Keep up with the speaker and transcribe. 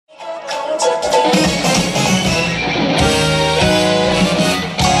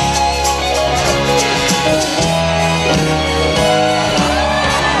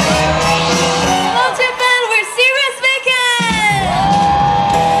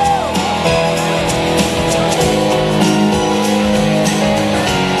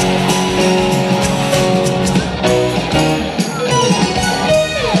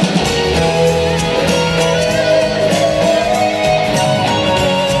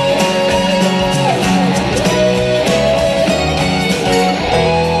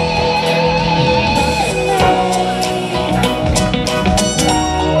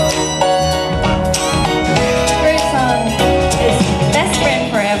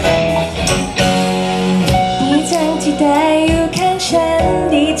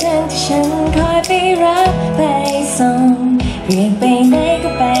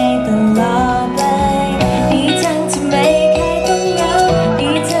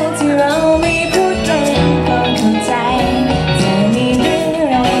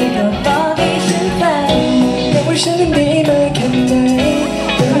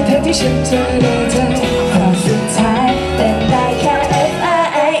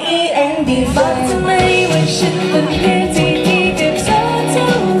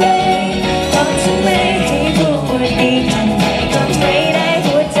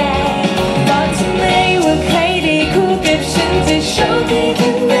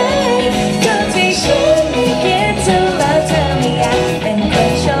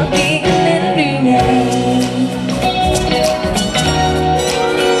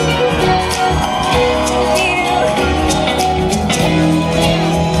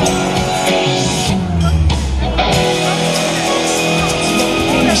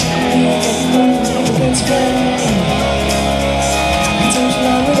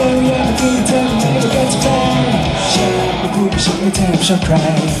อบใคร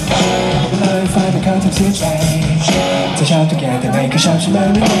เลยฝันแต่เขาทำเสียใจจะชอบทุกอย่างแต่ไม่เคยชอบฉันเลย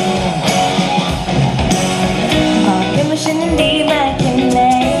ไม่ดีบอกกันว่าฉันนั้นดีมากแค่ไหน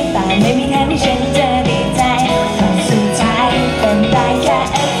แต่ไม่มีทางที่ฉันจะดีใจสุดท้ายเป็นได้แค่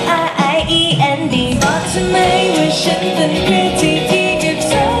FRIEND บอกทำไมว่าฉันเป็นเพื่อนที่ดีกับเ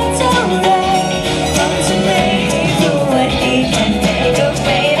ธอเท่าไรบอกทำไมให้รู้ว่าดีแค่ไหนก็ไ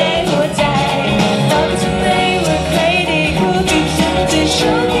ม่ได้หัวใจบอกทำไมว่าใครได้คู่กับฉันจะโช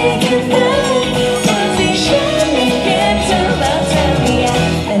คดีแค่ไหนบอกที่ฉันไม่เก็บเธอแล้วเธอไม่อยา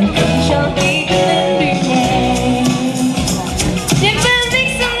กเป็นคนโชคดีแค่นั้นหรือไงอย่ามา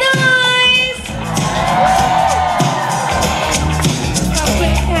make some noise ขอบคุ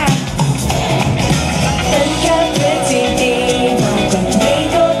ณค่ะเป็นแค่เพื่อนที่ดีมากกว่านี้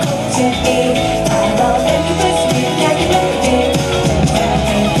ก็คงจะดีถ้าเราเป็นแค่เพื่อนสนิทแค่นั้นเองแต่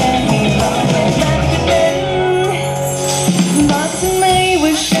แค่ให้บอกเป็นมากกว่านั้นบอกทำไมว่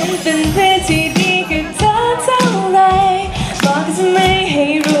าฉันเป็นเพื่อนที่ดีกับเธอเท่าไรบอกทำไมให้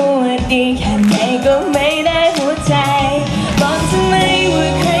รู้ว่าดีแค่ไหนก็ไม่ได้หัวใจบอกทำไมว่า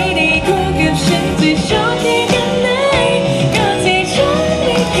ใครได้คู่กับฉันจะโชคดีแค่ไหนก็ที่ฉันไ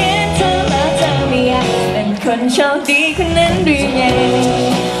ด้แค่เธอแล้วเธอไม่อยากเป็นคนโชคดีคนนั้นหรือไง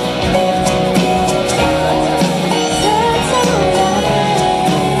เธอเท่าไร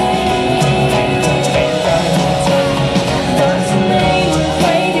บอกทำไมว่าใคร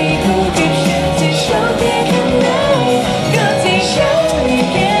ได้คู่กับฉันจะโชคดีแค่ไหนก็ที่ฉันได้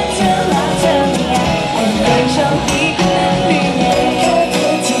แค่เธอแล้วเธอไม่อยากเป็นคนโชคดีคนนั้นหรือไงแค่เธอ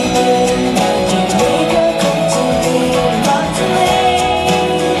ที่เดินมาแค่นี้ก็คงจะดีบอกทำไมเ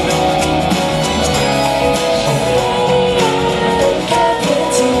ป็นแค่เพื่อน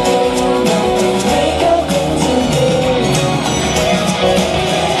ที่ดีมาแค่นี้ก็คงจะดี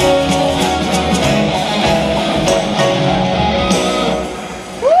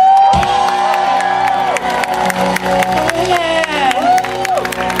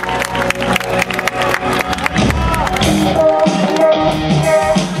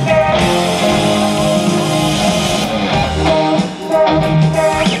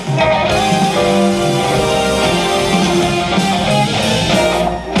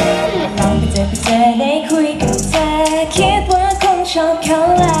ต้องไปเจอได้คุยกับเธอคิดว่าคงชอบเขา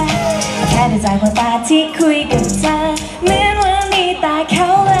แหละแค่ได้จากคนตาที่คุยกับเธอเหมือนว่ามีตาเขา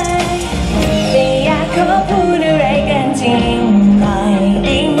เลยแต่อยากขอพูดอะไรกันจริงหน่อยไ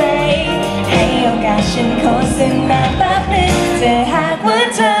ด้ไหมให้โอกาสฉันโฆษณาแป๊บนึงจะหากว่า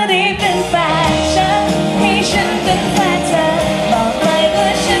เธอได้เป็นแฟนฉันให้ฉันเป็นแฟนเธอบอกเลยว่า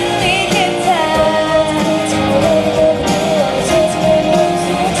ฉันมีแค่เธอ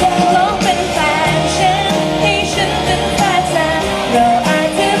ลองเป็นแฟนฉันให้ฉันเป็นแฟนเธอเราอาจ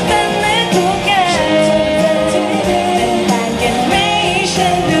จะเป็นเหมือนคู่กันเป็นแฟนกันไหมให้ฉั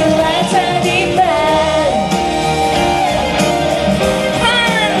นดูแลเธอได้บ้าง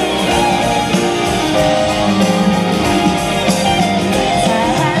ถ้า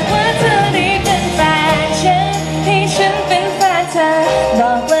หากว่าเธอได้เป็นแฟนฉันให้ฉันเป็นแฟนเธอบ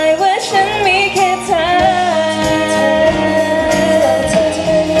อกเลยว่าฉันมีแค่เธอ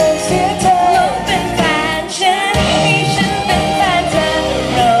ลองเป็นแฟนฉันให้ฉันเป็นแฟนเธอ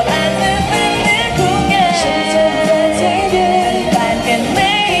เราอาจจะเป็นเหมือนคู่กันแฟนกันไหม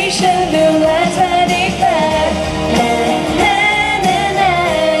ให้ฉันดูแลเธอได้บ้างนานานา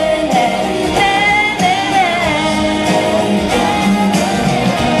นานานานาน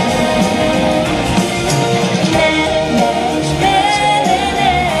าน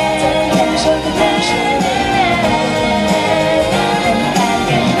า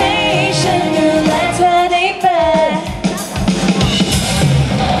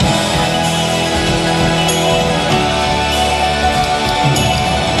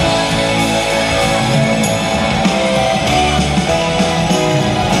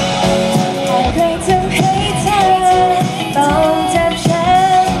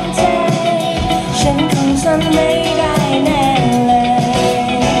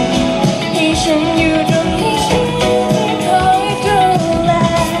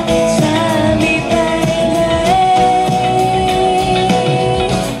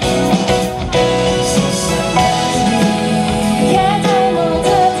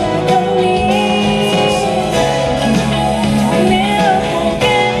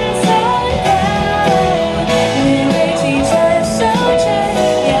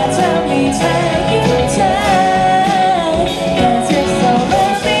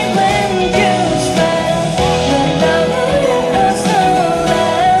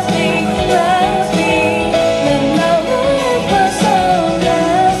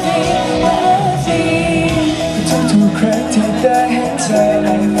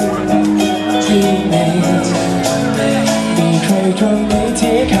ตรงนี้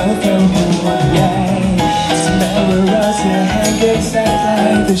ที่เขาเฝ้าห่วงใยถึงแม้ว่าเราจะห่างกันแสนไกล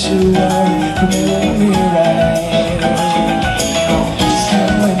แต่ฉันว่าเราไม่ว่าเมื่อไรแค่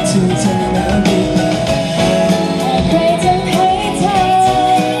วันที่เธอแล้วดีกว่าใครจะให้เธอ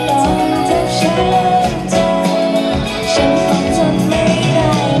ต้องทักฉันใจฉันคงทำไม่ได้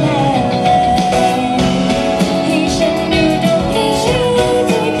แน่เลยให้ฉันอยู่ตรงนี้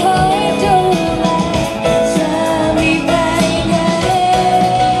ที่คอยดูแลเธอไม่ไปไหน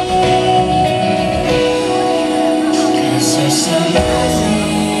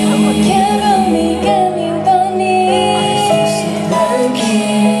แค่เรามีกันอยู่ตอนนี้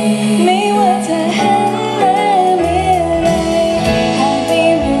ไม่ว่าเธอหันมาเมื่อไรหากมี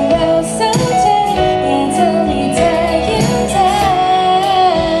เรื่องราวเศร้าใจอยากทำให้เธอยิ้มได้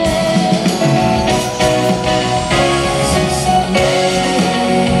แ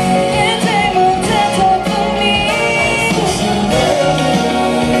ค่ใจมองเธอทอดตรงนี้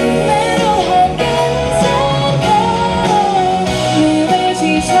แม้เราห่างกันแสนไกลไม่ว่า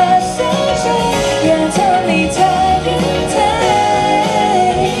ที่เธอเศร้าใจอยากทำให้เธอยิ้มได้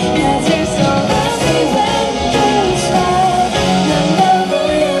Cause you're so lovely when you smile. 난 너무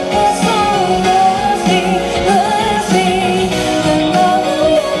예뻐, so lovely, lovely. 난 너무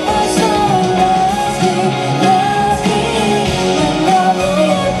예뻐, so lovely, lovely. 난 너무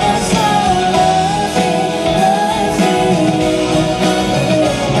예뻐, so lovely, lovely.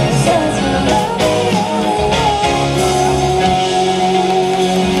 So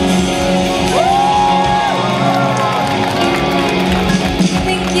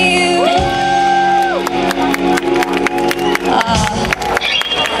Thank you.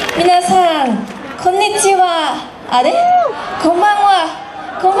 皆さんこんにちは。あれこんばん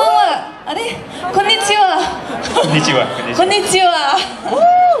は。こんばんは。あれこんにちは。こんにちは。こんにちは。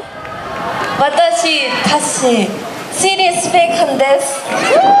私歌手シリアスベーコンです。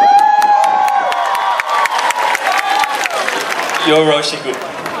よろしく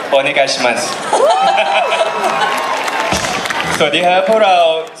お願いします สวัสดีครับพวกเรา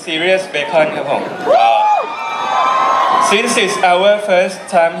Serious Bacon ครับผม Since it's our first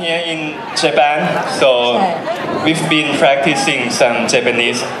time here in Japan, so we've been practicing some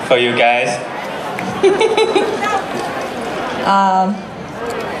Japanese for you guys.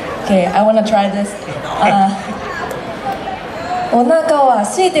 Okay, I want to try this. お腹は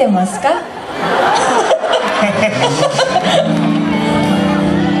空いてますか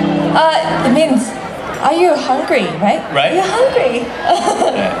It means, are you hungry, right? Right. Are you hungry?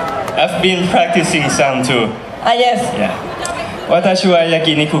 Yeah. I've been practicing some too. Yes. Yeah. 私は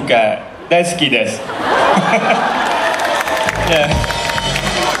焼肉が大好きです Yeah.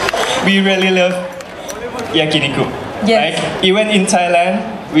 We really love yakiniku. Yes. Like, even in Thailand,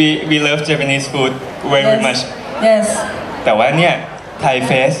 we love Japanese food very much. Yes. แต่ว่าเนี่ย Thai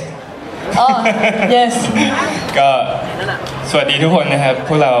Fest Oh, yes. ก็สวัสดีทุกคนนะครับ พ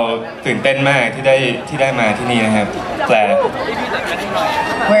วกเราตื่นเต้นมากที่ได้มาที่นี่นะครับแปล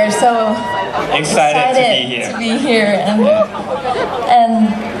We're so excited to be here. And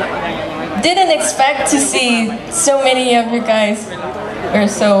didn't expect to see so many of you guys. We're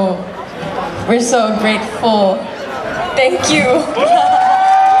so grateful. Thank you.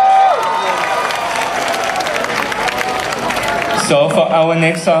 So for our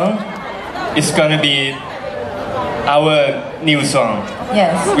next song, it's gonna be our new song,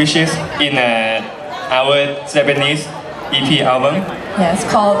 Yes. which is in our Japanese EP album, Yes,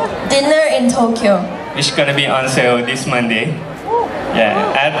 called Dinner in Tokyo. which is gonna be on sale this Monday.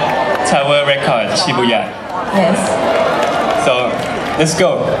 Yeah, at Tower Record Shibuya. Yes. So let's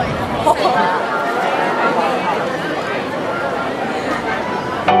go.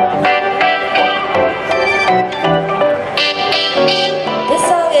 This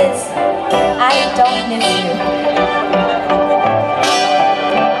song is I Don't Miss You.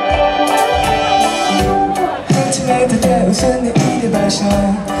 한침에 다 웃은 내일의 발성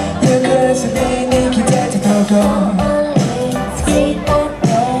여기서 내내 기다리던 거 Only sweet that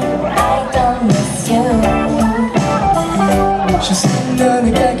I don't miss you. 쉴수 너는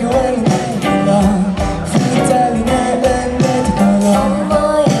가교하는 나의 길러 후달리 나는 내 걸어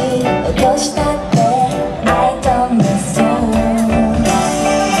보이 오고 싶었대 I don't miss you.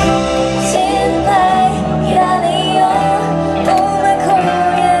 신발이라네요. 오늘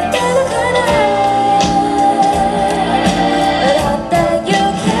코에 따라가라. But I thought you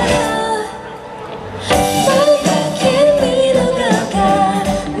cared.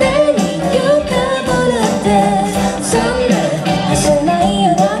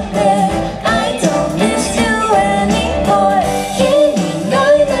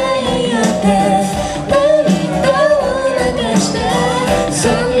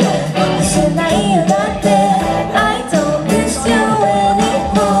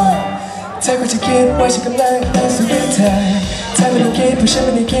 ดว่าฉันกำลังนั่งสวีทเธอเธอไม่ได้คิดเพราะฉันไ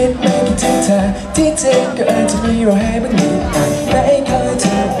ม่ได้คิดไม่คิดถึงเธอที่จริงก็อาจจะมีรอยให้บ้างนิดหน่อยไม่เคยเธ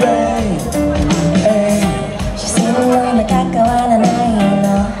อไร視線はなか変わらないの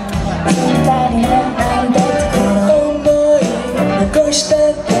二人の愛でところ思い残したっ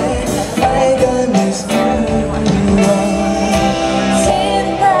て I don't miss you 心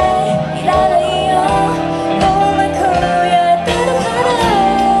配いらないようまくやってるから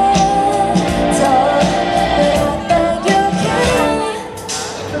そう笑った勇気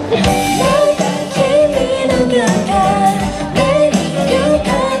まだ君の顔が目に浮か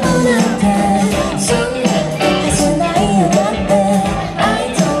ぶなんてそんなはずないよだって I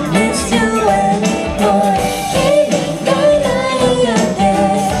don't miss you anymore 君がないよって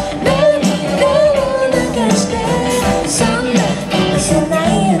涙を流してそんなはずない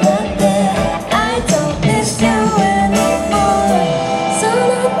よだって I don't miss you anymore その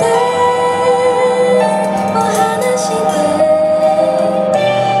手を離して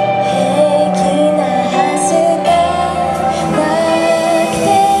平気なはずがなくて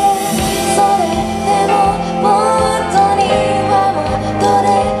それでも本当には戻れ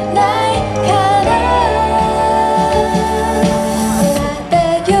ないから笑って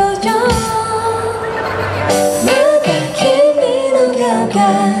言うよまだ君の顔が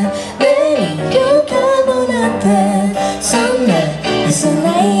目に浮かぶなんてそんなはずな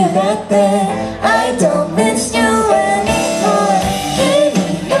いよだって I don't miss you anymore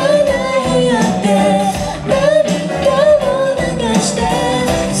君がないよって涙を流して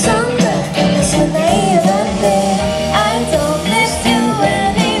そんなはずないよだって I don't miss you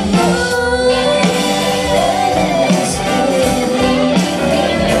anymore I don't miss you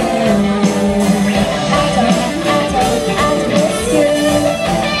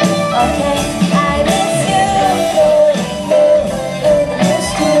Okay I miss you I miss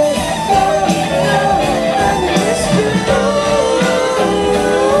you I miss you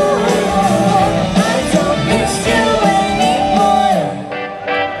I don't miss you anymore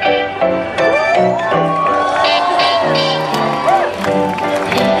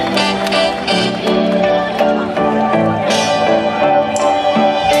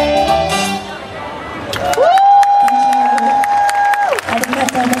ありが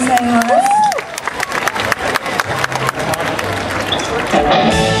とうございます。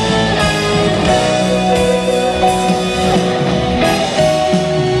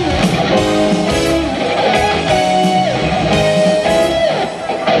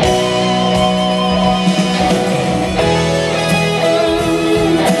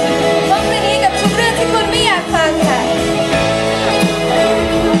ร้องเพลงนี้กับทุกเรื่องที่คุณไม่อยากฟังค่ะ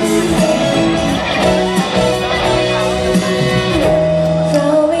เรา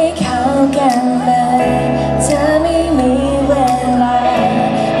ไม่เข้ากันเลยเธอไม่มีเวลา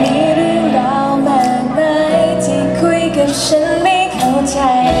มีเรื่องราวมากมายที่คุยกับฉันไม่เข้าใจ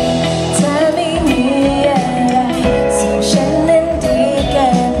เธอไม่มีอะไรส่งฉันนั้นดีเกิ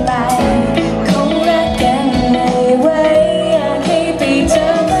นไปคงรักกันไม่ไหวอยากให้ไปเจอ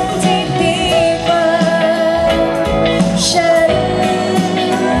คนที่ดีกว่าฉัน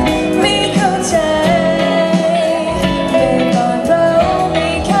ไม่เข้าใจเมื่อก่อนเราไม่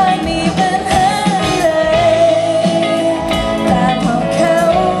เคยมีปัญหาอะไรแต่พอเขา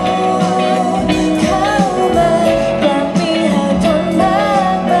มากลับมีเหตุผลมา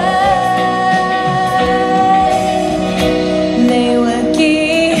กมายไม่ว่ากี่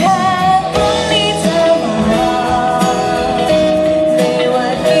เหตุผลที่เธอบอกไม่ว่า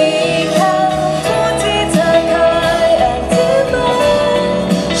กี่คำพูดที่เธอคอยอธิบาย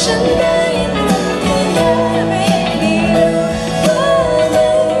ฉันได้ยินมันแค่เรื่องเดียวว่าไม่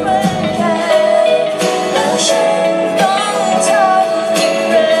เหมือนกันแล้วฉันต้องทำอย่าง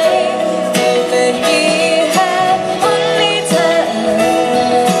ไรไม่ว่ากี่เหตุผลที่เธอ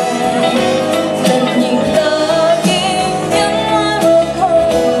มันยิ่งตอกยิ่งย้ำว่าเราคง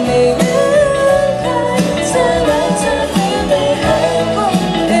ไม่เหมือนใครเธอรักเธอเพื่อไปให้คน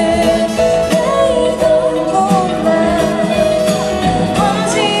อื่นได้ต้องพูดมาคน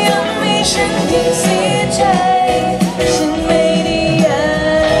ที่ยังไม่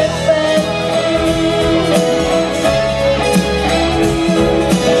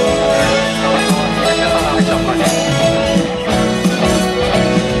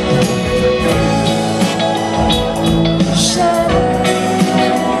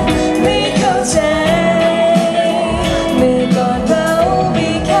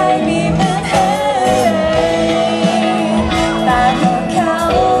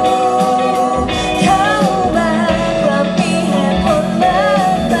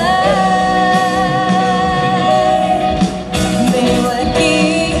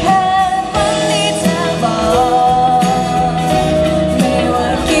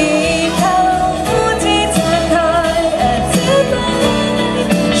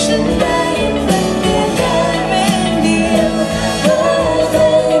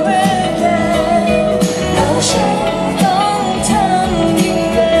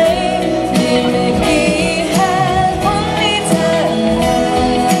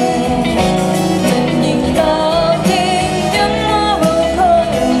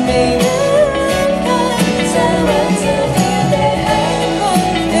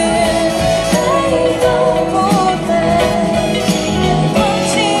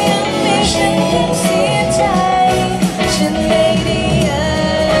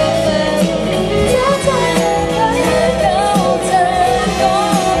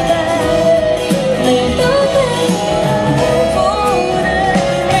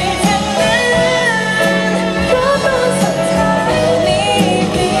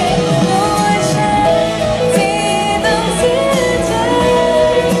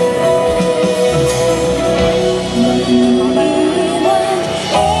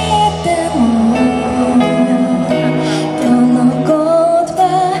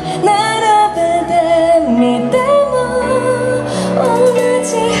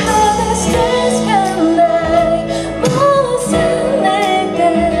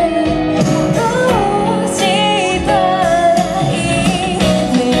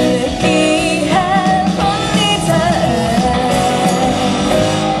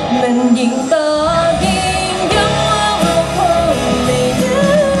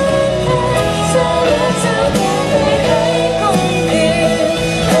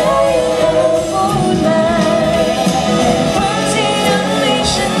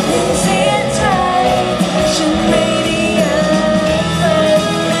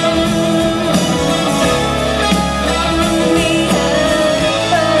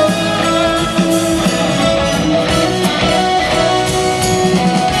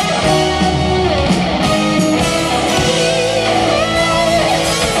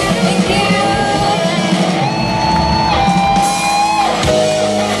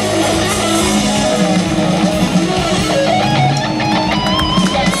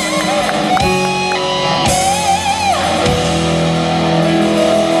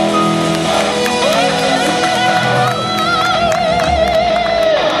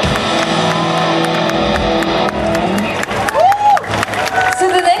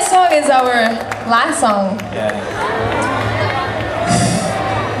song is our last song, Yeah,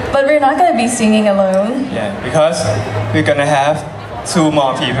 but we're not gonna be singing alone. yeah, because we're gonna have two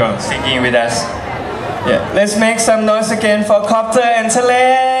more people singing with us. Yeah, let's make some noise again for Copter and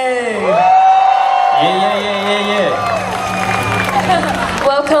Talay. Yeah.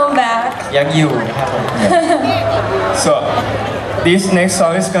 Welcome back. ยังอยู่นะครับผม So, this next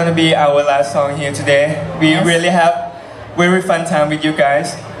song is gonna be our last song here today. We really have very fun time with you guys.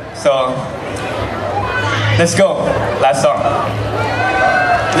 So, let's go. Last song.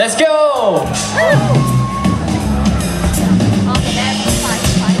 Let's go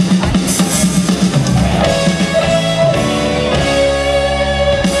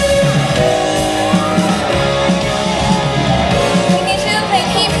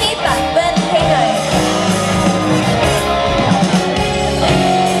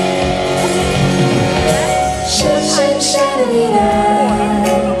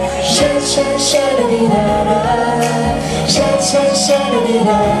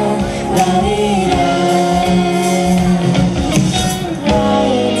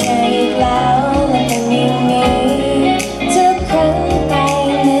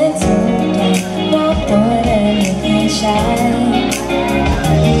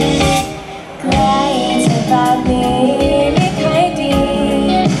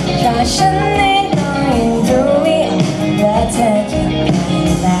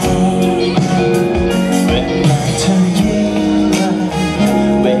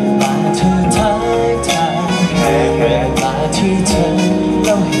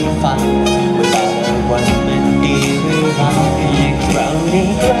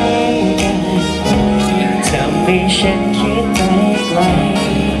ฉันคิดไปไกล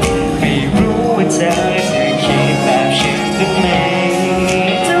ไม่รู้ว่าเธอจะคิดแบบฉันหรือไม่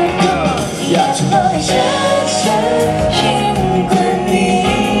ทุกคนอยากจะบอกให้ฉันยิ่งกว่านี้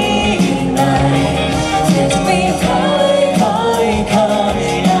อีกหน่อยเธอจะไม่คอยห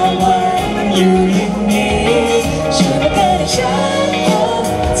าวันอยู่อย่างนี้ช่วยมาเตือนให้ฉันพบ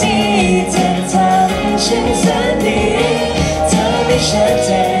ที่จะทำฉันแสนดีเธอไม่ชัดเจ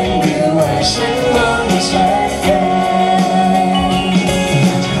นหรือว่าฉันมองไม่ชัด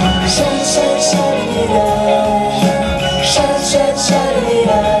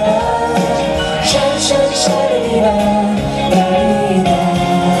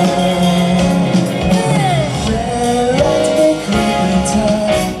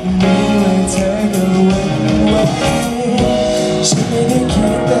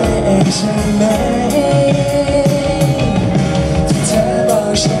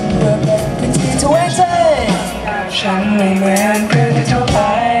ฉันไม่เหมือนเพื่อนทั่วไป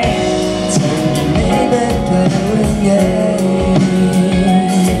เธออยู่นี่เป็นเพื่อนยังไ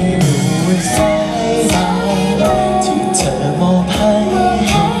งรู้ว่าสายตาที่เธอมองให้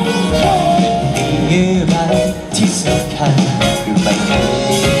มีอะไรที่สำคัญคือไม่เคย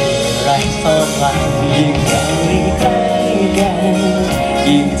มีอะไรซ่อนไว้ยิ่งเราได้ใกล้กัน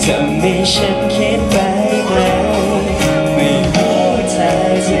ยิ่งทำให้ฉันคิดไปไกลไม่รู้ว่าเธอ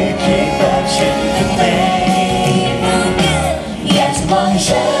จะคิดแบบฉันหรือไม่มอง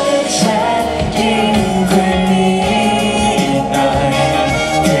ฉันยิ่งกว่านี้อีกหน่อย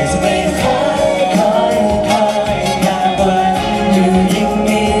เธอจะไม่คอยหาวันอยู่อย่าง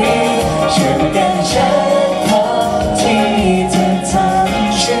นี้ช่วยมากันฉันพอที่จะท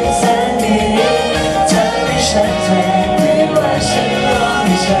ำฉันแสนดีเธอไม่ชัดเจนหรือว่าฉันมองไ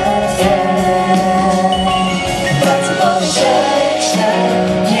ม่ชัดเจนแต่จะมองฉัน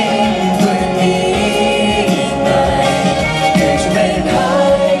ยิ่งกว่านี้อีกหน่อยเธอจะไม่คอ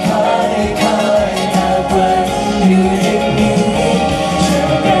ยหาวันอยู่อย่างนี้ช่วย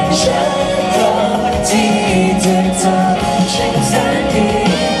มากันฉันพอที่จะทำฉันแสนดี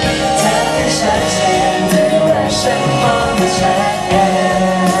เธอไม่ชัดเจนหรือว่าฉันมองไม่ชัดเจ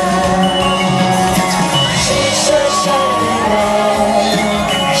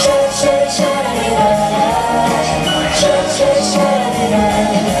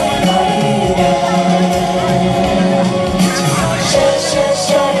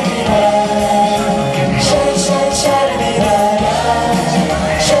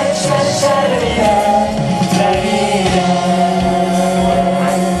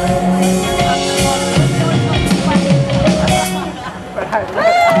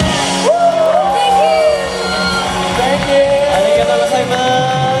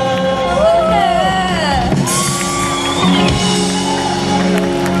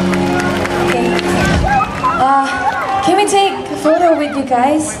Can we take a photo with you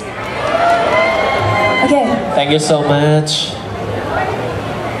guys? Okay. Thank you so much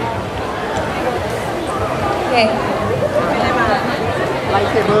Okay.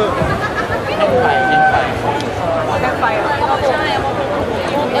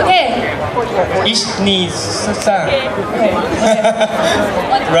 Okay. อิชนีซัง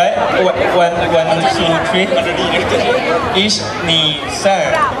right one two three อิชนีซัง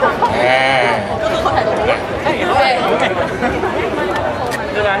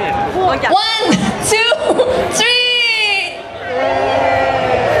One, two, three.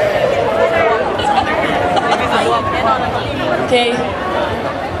 Okay.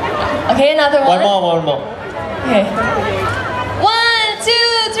 Okay, another one. One more. Okay. One, two,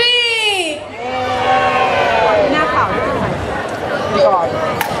 three.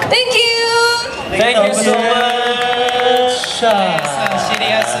 Thank you. Thank you so much. シ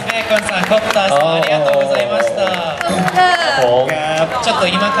リアスベーコンさん、コプターさんありがとうございました。ผม ちょっと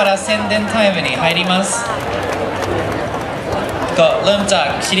今から宣伝タイムに入ります ก็เริ่มจา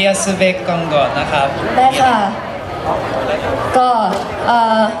กシリアスベーコンก่อนนะครับ ได้ค่ะก็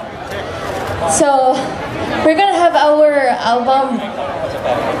so we're gonna have our album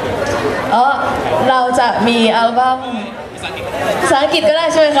เราจะมีอัลบั้มภาษาอังกฤษก็ได้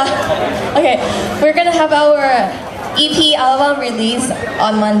ใช่ไหมคะ Okay we're gonna have our EP album release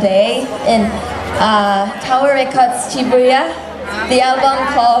on Monday in Tower Records Shibuya the album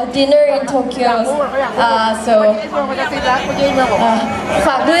called Dinner in Tokyo so ฝ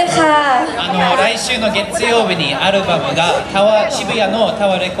ากด้วยค่ะ来週の月曜日にアルバムが渋谷のタ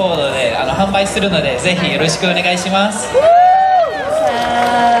ワーレコードで販売するのでぜひよろしくお願いします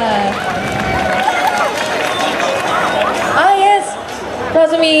yes เรา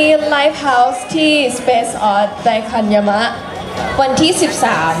จะมี Live House ที่ Space Art ไดคันยามะวันที่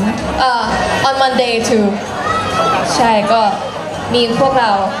 13 on Monday too ใช่ก็มีพวกเร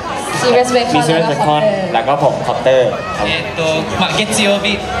า Serious Bacon มี Serious Bacon แล้วก็ผมคอปเตอร์月曜日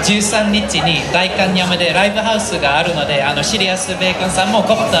13日に代官山でライブハウスがあるのでシリアスベーコンさんも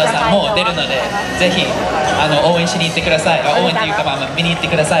コプターさんも出るのでぜひ応援しに行ってください応援というか見に行って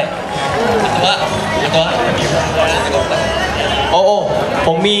くださいあとはโอ้ผ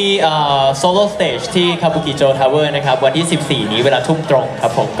มมีโซโล่สเตจที่คาบุกิโจทาวเวอร์นะครับวันที่ 14 นี้เวลาทุ่มตรงครั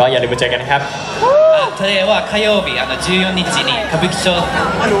บผมก็อย่าลืมมาเจอกันนะครับトレイは火曜日14日に歌舞伎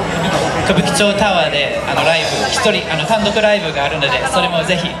町タワーでライブ一人単独ライブがあるのでそれも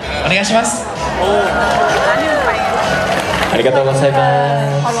ぜひお願いしますありがとうございま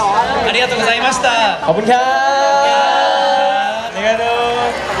すありがとうございましたขอบคุณครับありがとう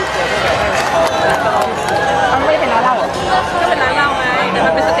มันไม่เป็นร้านเราเหรอก็เป็นร้านเราไงแต่มั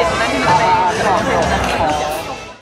นเป็นสเต็ปนั้น